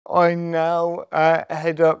I now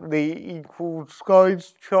head up the Equal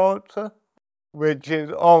Skies Charter, which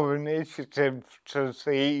is our initiative to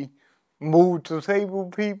see more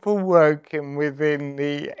disabled people working within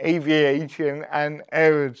the aviation and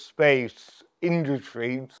aerospace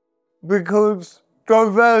industries, because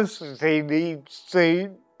diversity leads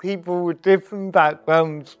to people with different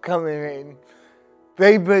backgrounds coming in.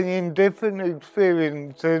 They bring in different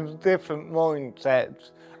experiences, different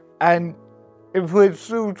mindsets, and if we're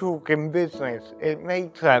still talking business, it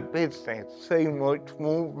makes that business so much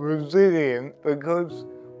more resilient, because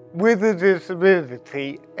with a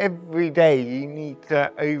disability, every day you need to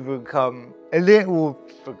overcome a little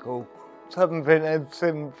obstacle, something as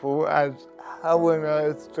simple as how on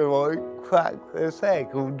earth do I crack this egg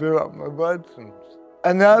or do up my buttons?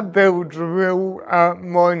 And that builds a real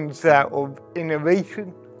mindset of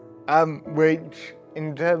innovation, which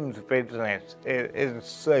in terms of business is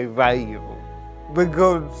so valuable,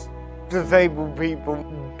 because disabled people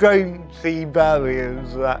don't see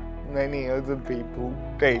barriers that many other people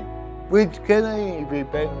do, which can only be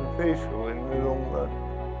beneficial in the long run.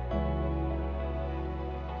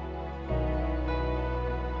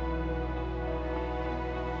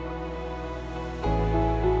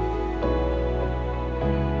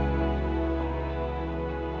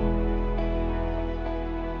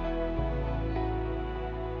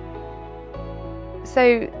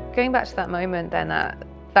 So going back to that moment then,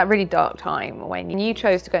 that really dark time when you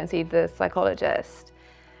chose to go and see the psychologist,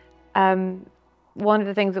 one of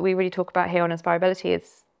the things that we really talk about here on Aerobility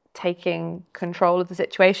is taking control of the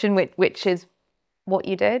situation, which is what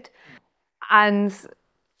you did. And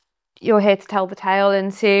you're here to tell the tale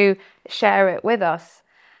and to share it with us.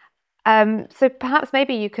 So perhaps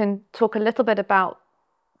maybe you can talk a little bit about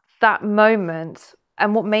that moment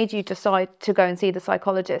and what made you decide to go and see the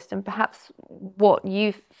psychologist, and perhaps what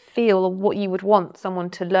you feel or what you would want someone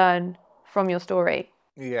to learn from your story.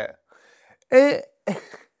 Yeah.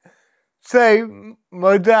 So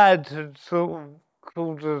my dad had sort of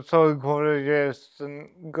called a psychologist and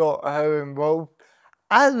got her involved.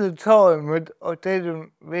 At the time, I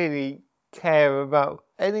didn't really care about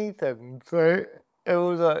anything. So it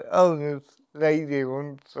was like, oh, this lady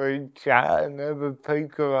wants to chat and have a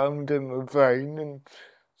poke around in the phone and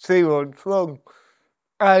see what's wrong.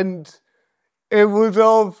 And it was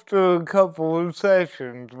after a couple of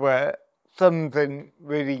sessions where something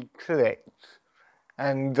really clicked,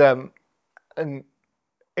 and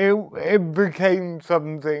it became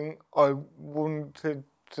something I wanted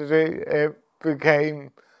to do. It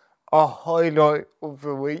became a highlight of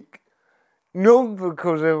the week, not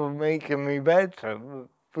because it was making me better, but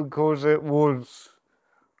because it was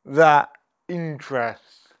that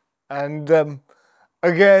interest. And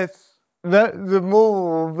I guess that the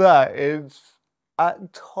moral of that is,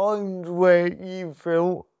 at times where you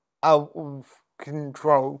feel out of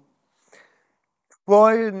control,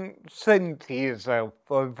 try and center yourself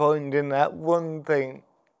by finding that one thing,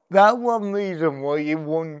 that one reason why you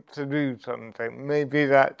want to do something. Maybe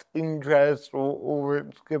that's interest or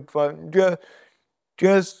it's good fun.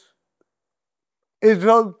 Just it's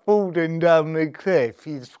like falling down the cliff.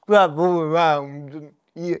 You scrabble around and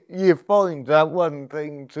you find that one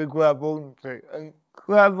thing to grab onto, and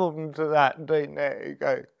grab onto that, don't let it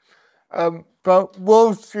go. But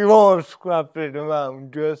whilst you are scrabbling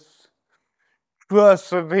around, just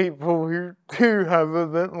trust the people who do have a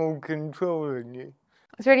bit more control than you.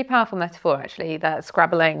 It's a really powerful metaphor, actually, that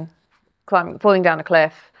scrabbling, climbing, falling down a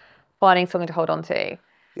cliff, finding something to hold on to.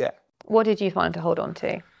 Yeah. What did you find to hold on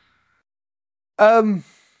to?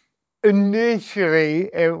 Initially,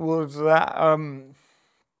 it was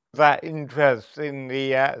that interest in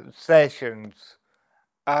the sessions,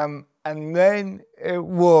 and then it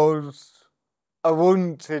was I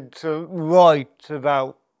wanted to write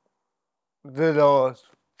about the last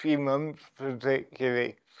few months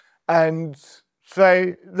particularly, and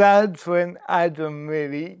so that's when Adam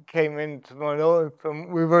really came into my life,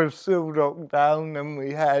 and we were still locked down, and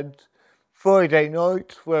we had Friday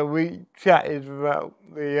nights where we chatted about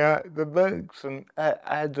the books and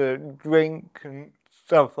had a drink and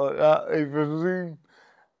stuff like that over Zoom,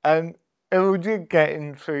 and it was just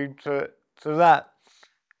getting through to that.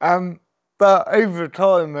 But over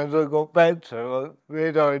time, as I got better, I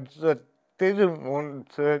realised that I didn't want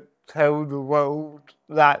to tell the world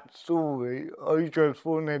that story. I just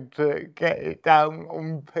wanted to get it down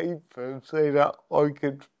on paper so that I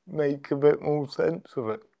could make a bit more sense of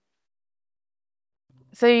it.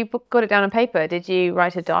 So you got it down on paper. Did you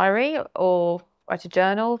write a diary or write a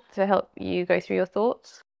journal to help you go through your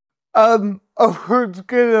thoughts? I was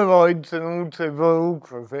going to write an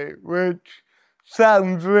autobiography, which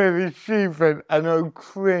sounds really stupid, and I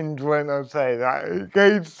cringe when I say that. It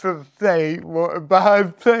goes to say what a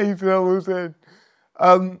bad place I was in.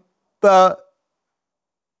 But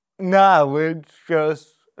now it's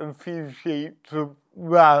just a few sheets of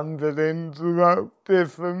ramblings about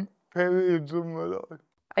different periods of my life.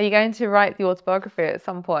 Are you going to write the autobiography at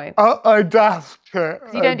some point? I doubt it.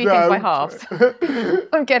 Because you don't do things by halves.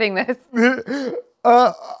 I'm getting this.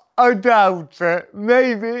 I doubt it.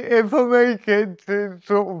 Maybe if I make it to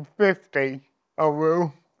sort of 50, I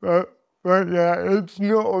will. But yeah, it's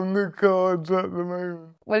not on the cards at the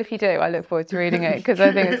moment. Well, if you do, I look forward to reading it because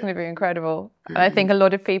I think it's going to be incredible. And I think a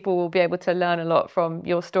lot of people will be able to learn a lot from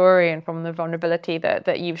your story and from the vulnerability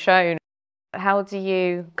that you've shown. How do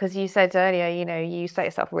you, because you said earlier, you set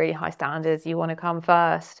yourself really high standards, you want to come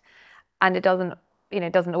first, and it doesn't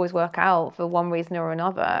always work out for one reason or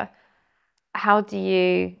another. How do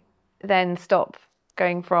you then stop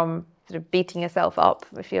going from sort of beating yourself up,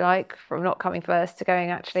 if you like, from not coming first to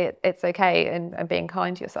going, actually, it's okay, and being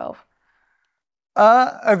kind to yourself?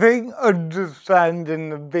 I think understanding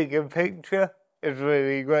the bigger picture is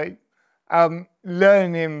really great.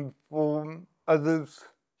 Learning from others.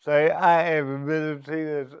 So at Aerobility,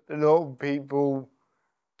 there's a lot of people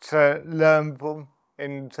to learn from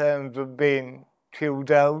in terms of being chilled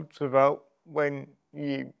out about when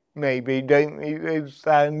you maybe don't meet those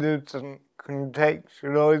standards and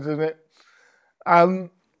contextualising it.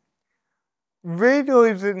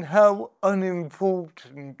 Realising how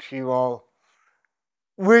unimportant you are,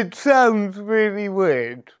 which sounds really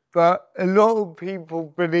weird, but a lot of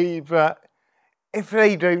people believe that if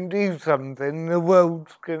they don't do something, the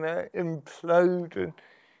world's gonna implode. And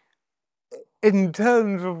in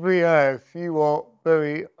terms of the earth, you are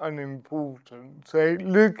very unimportant. So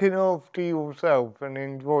looking after yourself and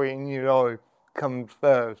enjoying your life comes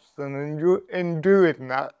first. And in doing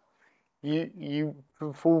that, you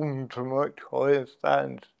perform to much higher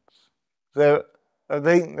standards. So I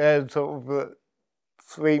think there's sort of the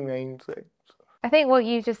three main things. I think what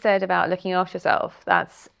you just said about looking after yourself,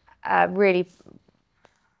 that's really,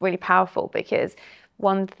 really powerful, because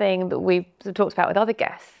one thing that we've talked about with other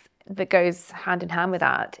guests that goes hand in hand with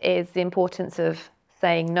that is the importance of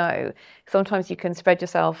saying no. Sometimes you can spread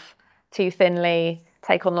yourself too thinly,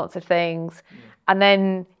 take on lots of things, and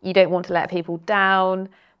then you don't want to let people down.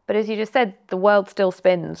 But as you just said, the world still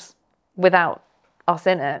spins without us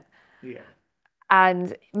in it. Yeah.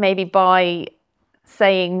 And maybe by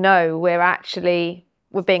saying no, we're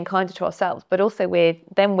being kinder to ourselves, but also we're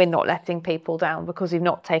not letting people down because we've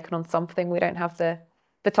not taken on something we don't have the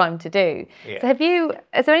time to do. Yeah. So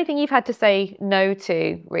is there anything you've had to say no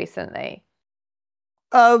to recently?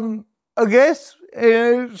 I guess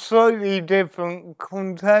in a slightly different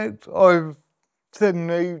context, I've said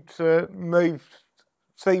no to most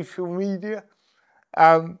social media.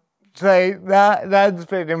 So that's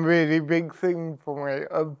been a really big thing for me.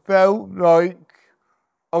 I felt like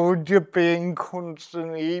I was just being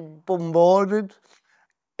constantly bombarded.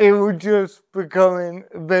 It was just becoming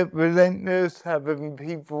a bit relentless, having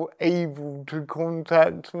people able to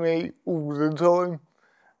contact me all the time,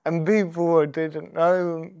 and people I didn't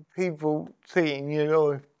know, and people seeing your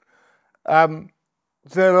life.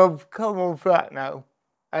 So I've come off that now,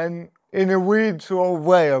 and in a weird sort of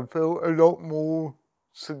way, I feel a lot more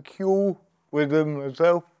secure within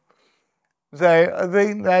myself. So I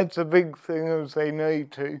think that's a big thing I say no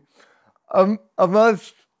to. I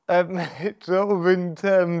must admit, sort of in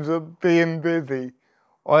terms of being busy,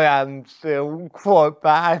 I am still quite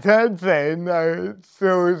bad at saying no. It's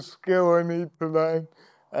still a skill I need to learn,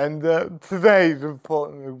 and today's a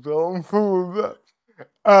prime example of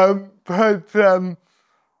that.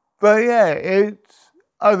 But yeah,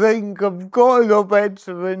 I think I've got a lot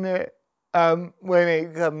better in it when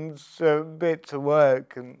it comes to bits of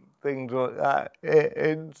work and things like that.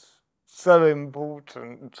 It's so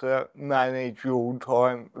important to manage your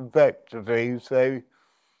time effectively, so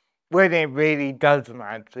when it really does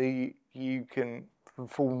matter, you can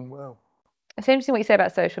perform well. It's interesting what you say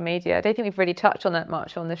about social media. I don't think we've really touched on that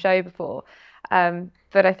much on the show before.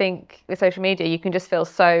 But I think with social media, you can just feel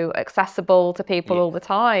so accessible to people all the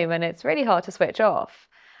time, and it's really hard to switch off.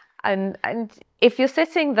 And if you're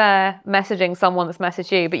sitting there messaging someone that's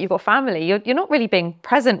messaged you, but you've got family, you're not really being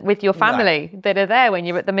present with your family that are there when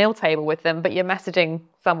you're at the meal table with them, but you're messaging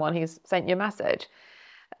someone who's sent you a message.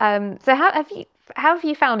 So how have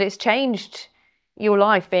you found it's changed your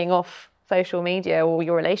life being off social media, or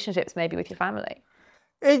your relationships maybe with your family?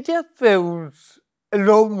 It just feels a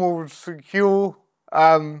lot more secure,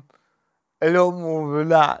 a lot more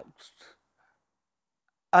relaxed,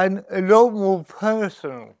 and a lot more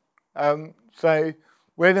personal. So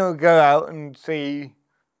when I go out and see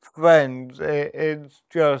friends, it's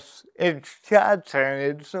chatting,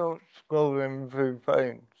 it's not scrolling through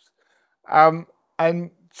phones.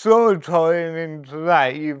 And sort of tying into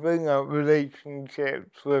that, you bring up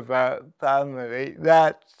relationships with our family.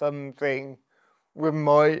 That's something with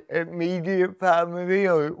my immediate family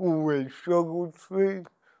I always struggled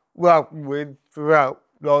with throughout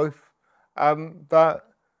life. But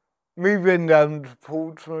moving down to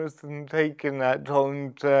Portsmouth and taking that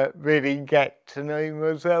time to really get to know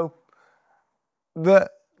myself,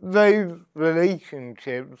 those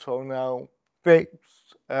relationships are now fixed.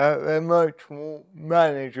 They're much more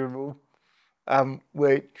manageable,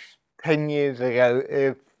 which 10 years ago,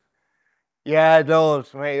 if you had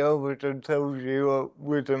asked me, I would have told you I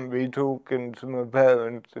wouldn't be talking to my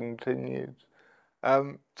parents in 10 years.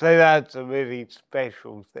 So that's a really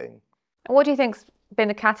special thing. And what do you think's been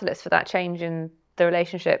the catalyst for that change in the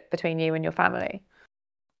relationship between you and your family?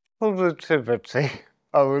 Positivity,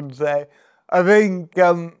 I would say. I think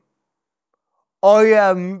I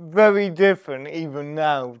am very different even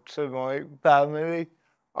now to my family.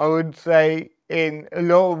 I would say in a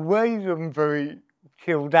lot of ways I'm very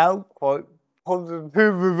chilled out, quite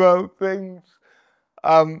positive about things,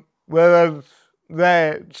 whereas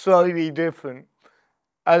they're slightly different.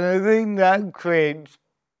 And I think that creates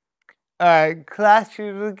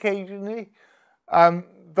clashes occasionally,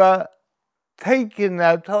 but taking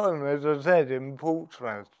that time, as I said, in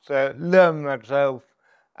Portsmouth to learn myself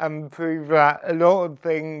and prove that a lot of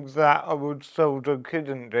things that I was told I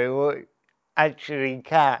couldn't do, I actually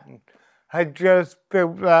can, had just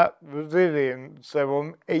built that resilience, so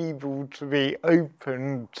I'm able to be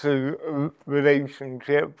open to a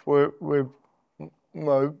relationship with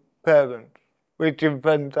my parents, which is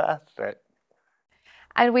fantastic.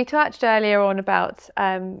 And we touched earlier on about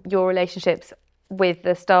your relationships with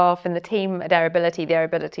the staff and the team at Aerobility, the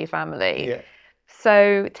Aerobility family. Yeah.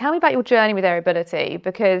 So tell me about your journey with Aerobility,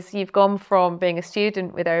 because you've gone from being a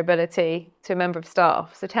student with Aerobility to a member of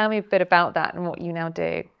staff. So tell me a bit about that and what you now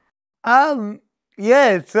do.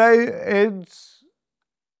 Yeah, so it's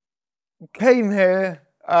came here,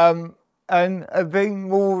 and I think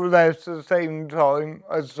more or less the same time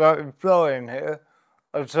I started flying here,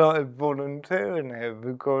 I started volunteering here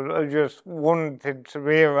because I just wanted to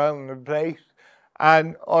be around the place.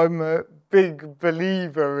 And I'm a big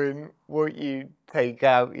believer in what you take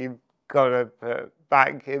out, you've got to put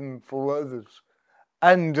back in for others,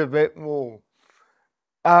 and a bit more.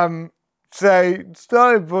 So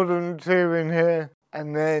started volunteering here,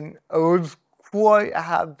 and then I was quite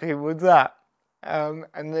happy with that. And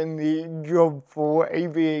then the job for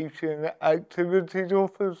aviation activities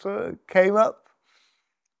officer came up,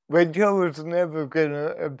 which I was never going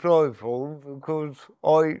to apply for because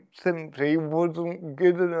I simply wasn't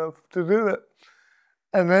good enough to do it.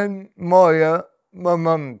 And then my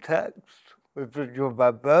mum texted with the job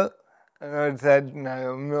advert, and I said,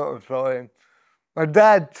 no, I'm not applying. My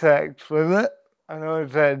dad texted with it, and I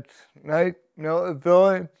said, no, not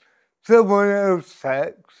applying. Someone else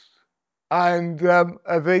texted, and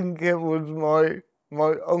I think it was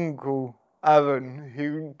my uncle Aaron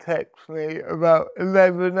who texted me about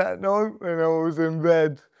 11 at night when I was in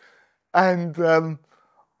bed. And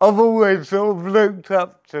I've always sort of looked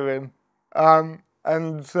up to him.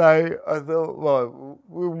 And so I thought, well,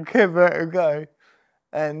 we'll give it a go.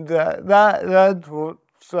 And that's what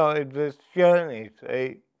started this journey.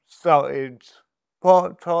 It started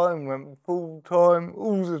part-time, went full-time,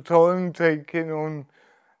 all the time, taking on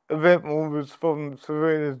a bit more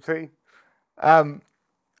responsibility.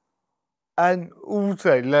 And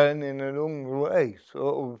also learning along the way,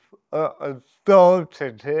 sort of. I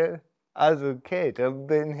started here as a kid. I've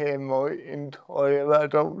been here my entire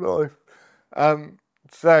adult life.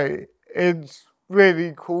 So it's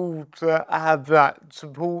really cool to have that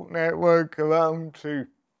support network around, to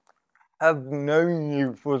have known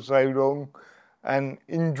you for so long and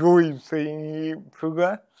enjoy seeing you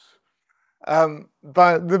progress.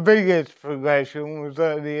 But the biggest progression was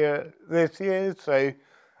earlier this year, so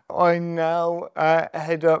I now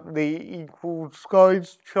head up the Equal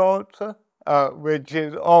Skies Charter, which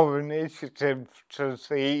is our initiative to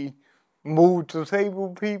see more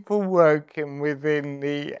disabled people working within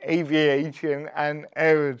the aviation and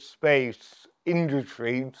aerospace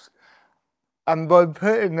industries. And by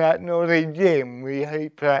putting that knowledge in, we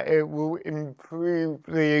hope that it will improve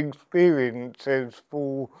the experiences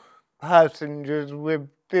for passengers with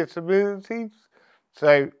disabilities.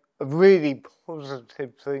 So a really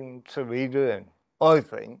positive thing to be doing, I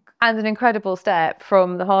think. And an incredible step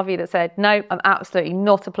from the Harvey that said, no, I'm absolutely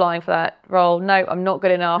not applying for that role. No, I'm not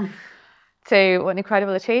good enough, to an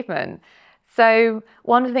incredible achievement. So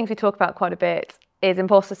one of the things we talk about quite a bit is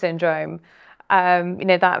imposter syndrome.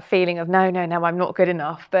 That feeling of no, I'm not good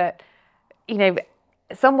enough. But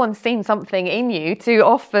someone's seen something in you to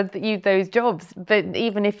offer you those jobs, but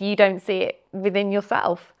even if you don't see it within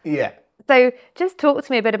yourself. Yeah. So just talk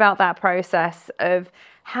to me a bit about that process of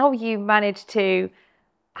how you managed to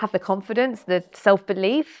have the confidence, the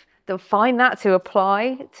self-belief, to find that to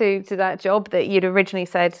apply to that job that you'd originally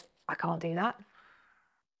said, I can't do that.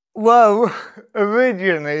 Well,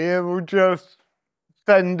 originally I would just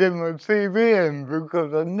send him a CV in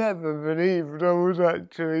because I never believed I would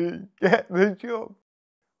actually get the job.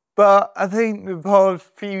 But I think the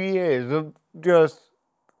past few years I've just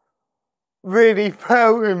really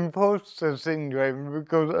felt imposter syndrome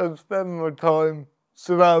because I spend my time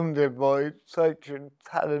surrounded by such a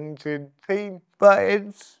talented team. But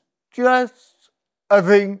it's just, I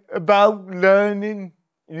think, about learning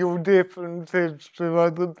your differences to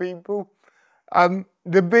other people.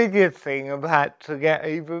 The biggest thing I've had to get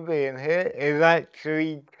over being here is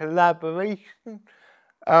actually collaboration.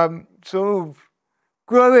 Sort of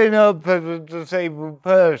growing up as a disabled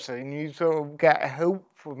person, you sort of get help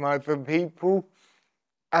from other people,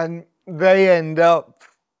 and they end up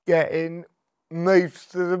getting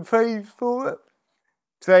most of the praise for it.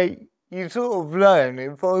 So you sort of learn,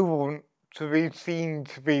 if I want to be seen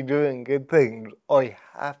to be doing good things, I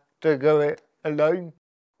have to go it alone.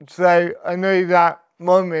 So I know that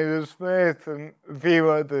Mummy Smith and a few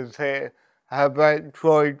others here have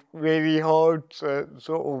tried really hard to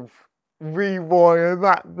sort of rewire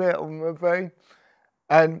that bit on my brain.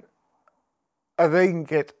 And I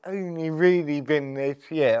think it's only really been this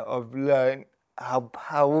year I've learned how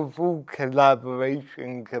powerful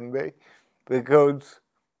collaboration can be, because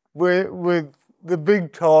with the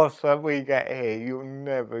big tasks that we get here, you're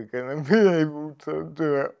never going to be able to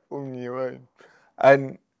do it on your own.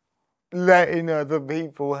 And letting other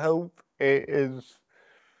people help, it is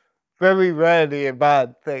very rarely a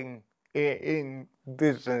bad thing in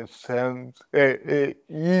business terms. It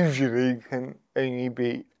usually can only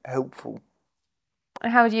be helpful.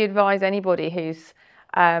 How would you advise anybody who's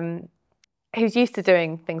used to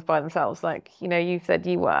doing things by themselves, like you said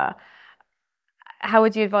you were? How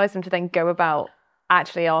would you advise them to then go about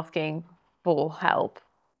actually asking for help?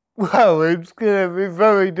 Well, it's going to be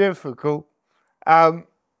very difficult.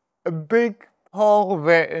 A big part of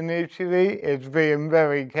it initially is being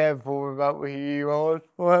very careful about who you ask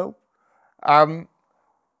for help.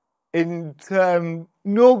 In terms,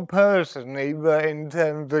 not personally, but in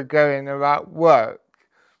terms of going about work.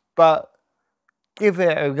 But give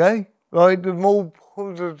it a go. Like, the more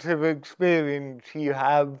positive experience you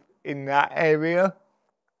have in that area,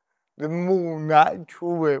 the more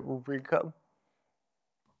natural it will become.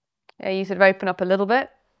 Yeah, you sort of open up a little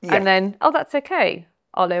bit, Yeah. and then, oh, that's okay.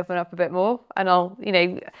 I'll open up a bit more, and I'll,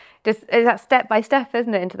 just is that step by step,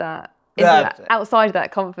 isn't it, into that outside of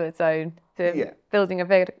that comfort zone to building a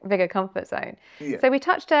bigger comfort zone. Yeah. So we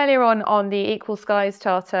touched earlier on the Equal Skies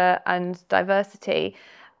Charter and diversity.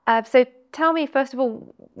 So tell me, first of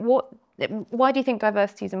all, why do you think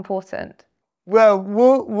diversity is important? Well,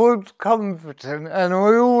 what's comforting, and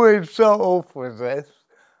I always start off with this,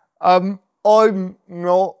 I'm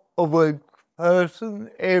not a weak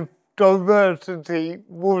person. If diversity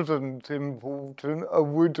wasn't important, I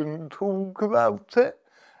wouldn't talk about it.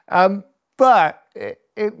 But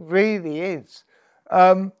it really is.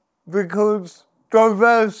 Because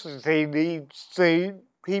diversity leads to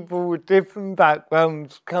people with different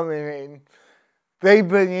backgrounds coming in. They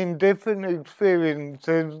bring in different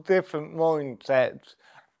experiences, different mindsets,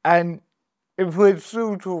 and if we're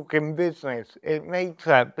still talking business, it makes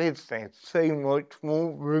that business so much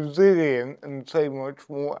more resilient and so much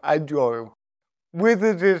more agile. With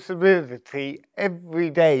a disability,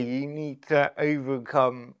 every day you need to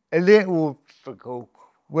overcome a little obstacle,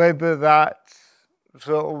 whether that's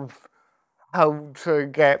sort of how to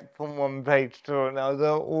get from one place to another,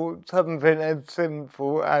 or something as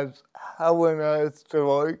simple as how on earth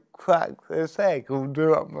do I crack this egg or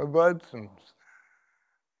do up my buttons.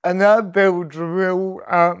 And that builds a real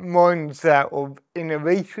mindset of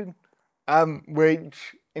innovation,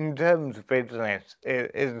 which in terms of business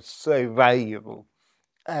is so valuable.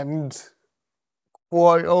 And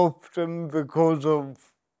quite often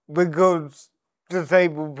because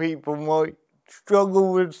disabled people might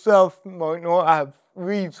struggle with stuff, might not have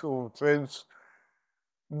resources,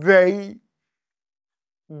 they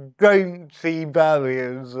don't see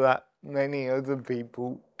barriers that many other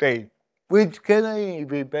people do, which can only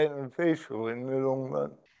be beneficial in the long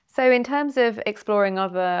run. So in terms of exploring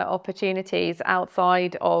other opportunities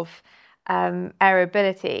outside of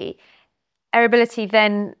Aerobility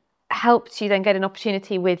then helped you then get an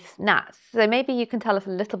opportunity with Nats. So maybe you can tell us a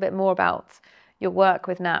little bit more about your work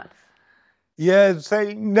with Nats. Yeah,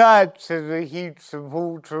 so Nats is a huge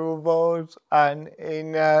supporter of ours, and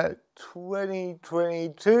in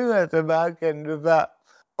 2022, at the back end of that,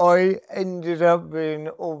 I ended up being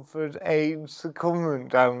offered a secondment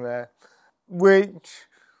down there, which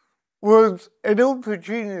was an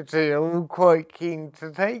opportunity I was quite keen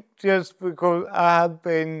to take, just because I have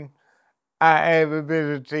been at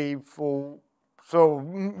Aerobility for sort of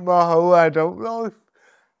my whole adult life.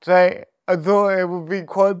 So I thought it would be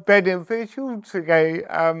quite beneficial to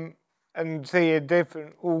go and see a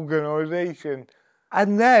different organisation.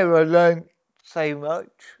 And there I learned so much.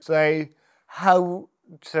 So how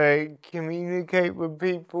to communicate with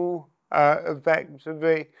people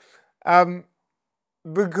effectively.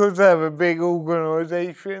 Because they're a big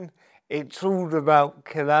organisation, it's all about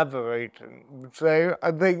collaborating. So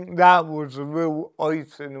I think that was a real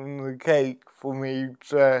icing on the cake for me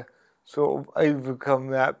to sort of overcome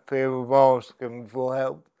that fear of asking for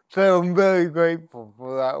help. So I'm very grateful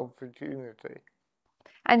for that opportunity.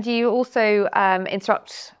 And you also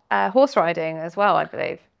instruct horse riding as well, I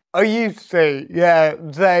believe. I used to, yeah.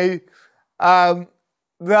 So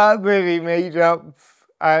that really made up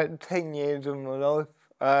 10 years of my life.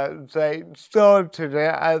 They started it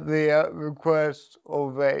at the request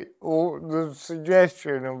of or the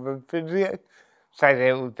suggestion of a physio, said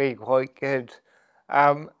it would be quite good.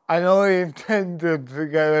 And I intended to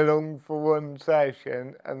go along for one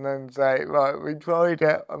session and then say, right, we tried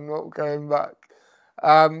it, I'm not going back.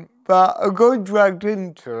 But I got dragged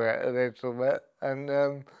into it a little bit,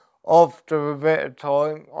 and after a bit of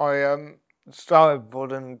time, I started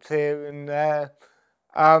volunteering there.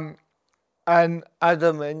 And as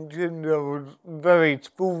I mentioned, I was very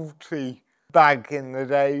sporty back in the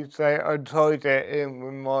day, so I tied it in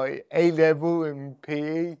with my A-level in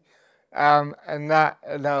PE, and that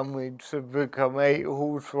allowed me to become a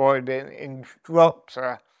horse riding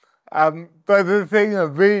instructor. But the thing I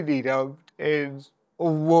really loved is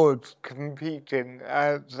was competing.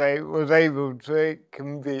 So I was able to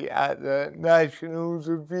compete at the nationals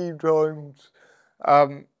a few times.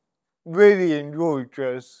 Really enjoyed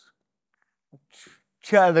just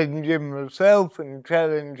challenging myself and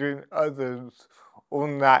challenging others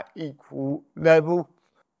on that equal level.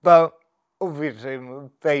 But obviously my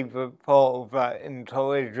favourite part of that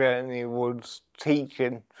entire journey was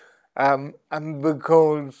teaching. And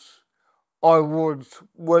because I was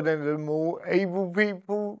one of the more able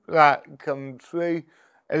people that come through,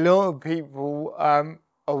 a lot of people I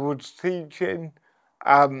was teaching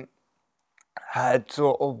had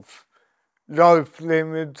sort of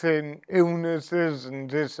life-limiting illnesses and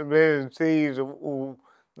disabilities, or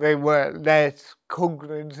they were less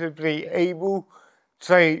cognitively able.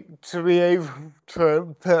 So to be able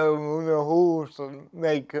to put them on a horse and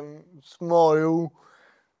make them smile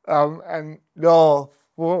and laugh,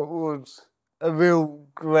 what was a real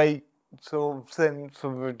great sort of sense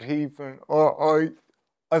of achievement. I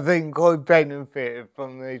think I benefited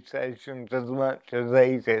from these sessions as much as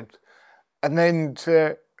they did. And then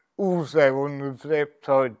to also, on the flip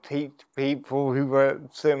side, teach people who were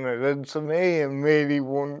similar to me and really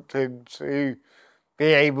wanted to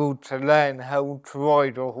be able to learn how to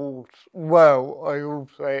ride a horse well. I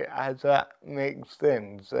also had that mixed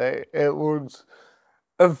in. So it was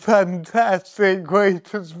a fantastic way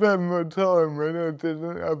to spend my time when I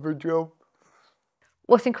didn't have a job.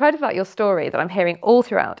 What's incredible about your story that I'm hearing all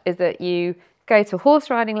throughout is that you go to a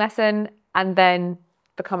horse riding lesson and then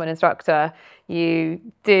become an instructor. You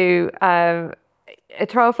do a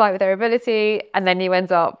trial flight with Aerobility, and then you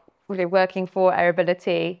end up working for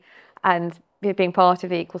Aerobility and being part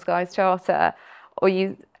of the Equal Skies Charter,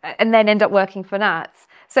 and then end up working for Nats.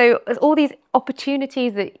 So all these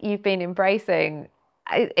opportunities that you've been embracing,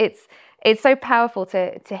 it's so powerful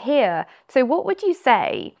to hear. So what would you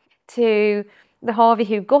say to the Harvey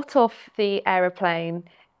who got off the aeroplane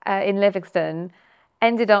in Livingston,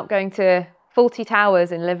 ended up going to Fawlty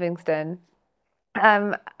Towers in Livingston?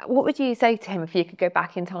 What would you say to him if you could go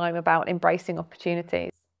back in time about embracing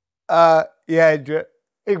opportunities? Yeah,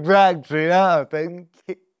 exactly that. I think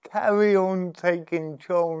carry on taking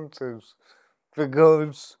chances,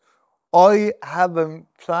 because I haven't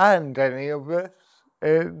planned any of this.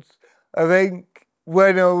 I think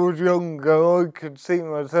when I was younger, I could see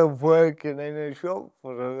myself working in a shop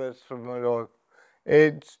for the rest of my life.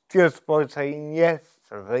 It's just by saying yes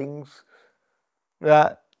to things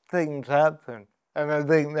that things happen. And I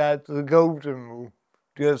think that's the golden rule.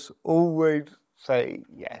 Just always say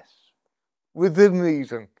yes. Within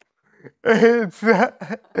reason. And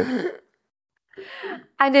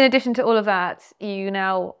in addition to all of that, you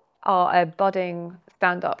now are a budding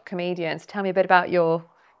stand-up comedian. So tell me a bit about your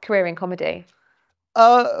career in comedy.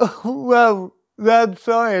 Well, that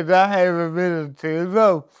side, I have ability as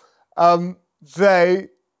well. So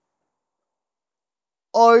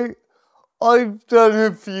I've done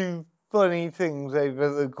a few funny things over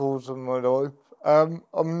the course of my life.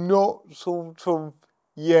 I'm not sort of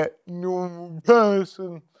yet normal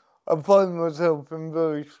person. I find myself in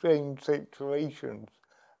very strange situations.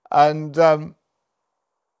 And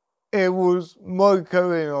it was my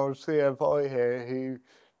co-in our CFI here who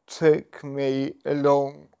took me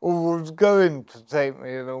along, or was going to take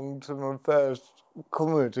me along to my first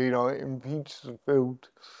comedy night in Petersfield.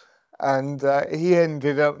 And he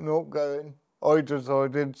ended up not going. I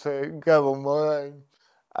decided to go on my own.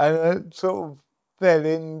 And I sort of fell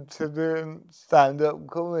into doing stand-up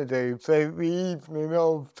comedy. So the evening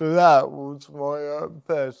after that was my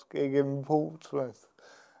first gig in Portsmouth.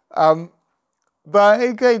 But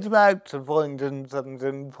it goes back to finding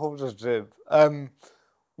something positive.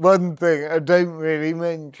 One thing I don't really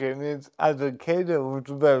mention is as a kid I was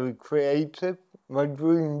very creative. My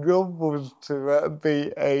dream job was to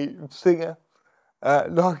be a singer,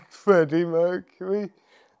 like Freddie Mercury.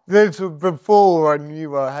 This was before I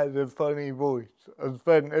knew I had a funny voice. I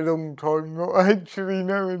spent a long time not actually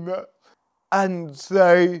knowing that. And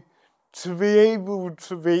so to be able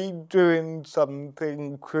to be doing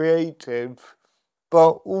something creative, but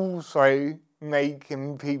also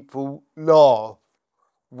making people laugh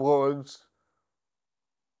was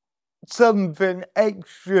something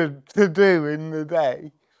extra to do in the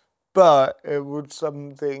day, but it was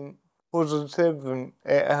something positive and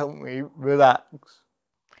it helped me relax.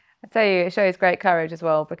 I tell you, it shows great courage as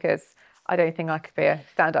well, because I don't think I could be a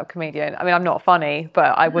stand-up comedian. I mean, I'm not funny,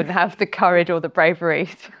 but I wouldn't have the courage or the bravery.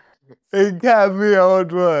 It can be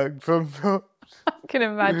hard work sometimes. I can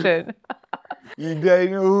imagine. You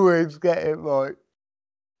don't always get it right.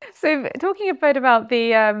 So, talking a bit about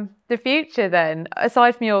the future, then,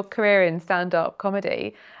 aside from your career in stand-up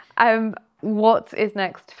comedy, what is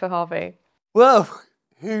next for Harvey? Well,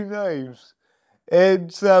 who knows?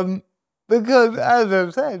 It's because, as I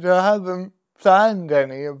said, I haven't planned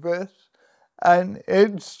any of this, and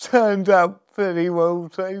it's turned out pretty well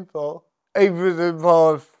so far. Over the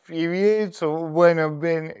past few years, or when I've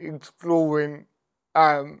been exploring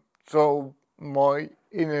sort of my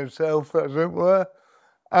inner self, as it were,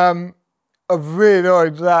 I've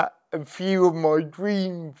realised that a few of my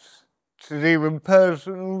dreams to do with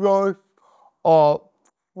personal life are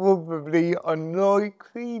probably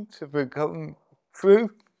unlikely to become true,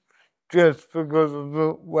 just because of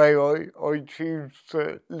the way I choose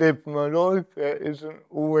to live my life. It isn't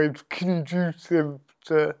always conducive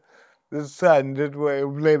to the standard way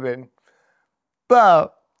of living.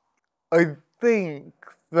 But I think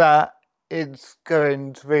that it's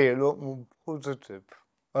going to be a lot more positive.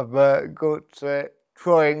 I've got to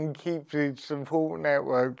try and keep these support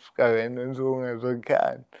networks going as long as I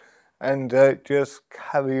can, and just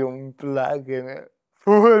carry on blagging it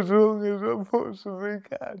for as long as I possibly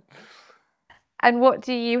can. And what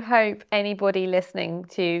do you hope anybody listening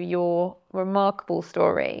to your remarkable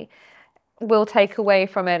story will take away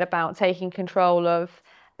from it about taking control of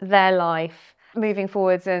their life, moving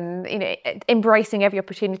forwards, and embracing every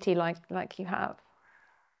opportunity like you have?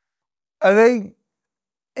 I think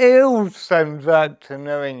it all stems back to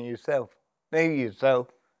knowing yourself. Know yourself,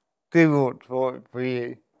 do what's right for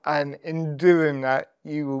you, and in doing that,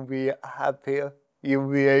 you will be happier.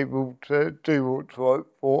 You'll be able to do what's right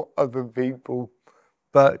for other people,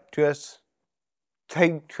 but just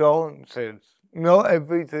take chances. Not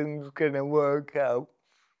everything's gonna work out,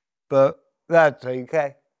 but that's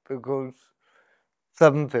okay, because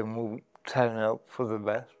something will turn out for the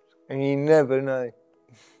best, and you never know.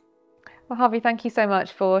 Well, Harvey, thank you so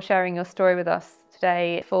much for sharing your story with us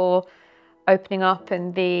today, for opening up,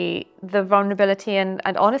 and the vulnerability and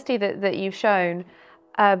honesty that you've shown,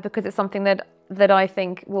 because it's something that I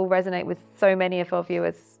think will resonate with so many of our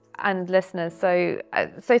viewers and listeners. So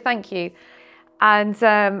thank you. And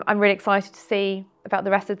I'm really excited to see about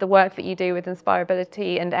the rest of the work that you do with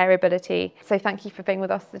Inspirability and Aerobility. So thank you for being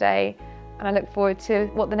with us today, and I look forward to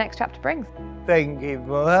what the next chapter brings. Thank you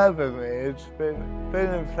for having me. It's been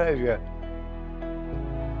a pleasure.